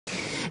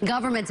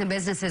Governments and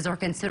businesses are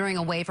considering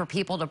a way for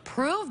people to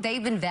prove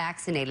they've been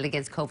vaccinated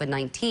against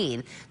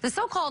COVID-19. The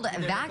so-called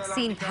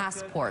vaccine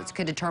passports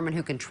could determine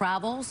who can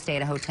travel, stay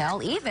at a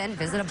hotel, even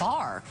visit a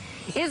bar.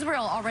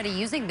 Israel already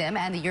using them,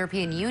 and the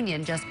European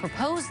Union just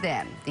proposed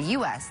them. The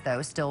U.S.,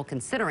 though, still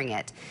considering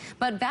it.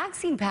 But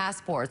vaccine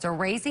passports are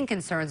raising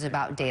concerns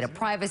about data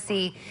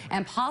privacy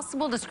and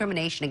possible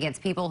discrimination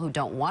against people who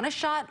don't want a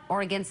shot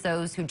or against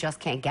those who just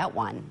can't get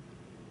one.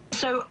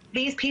 So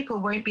these people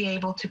won't be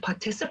able to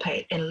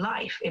participate in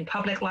life, in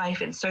public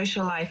life, in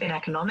social life, in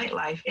economic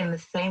life, in the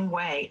same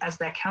way as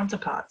their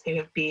counterparts who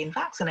have been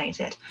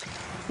vaccinated.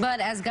 But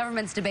as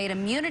governments debate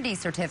immunity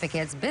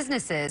certificates,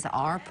 businesses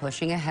are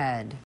pushing ahead.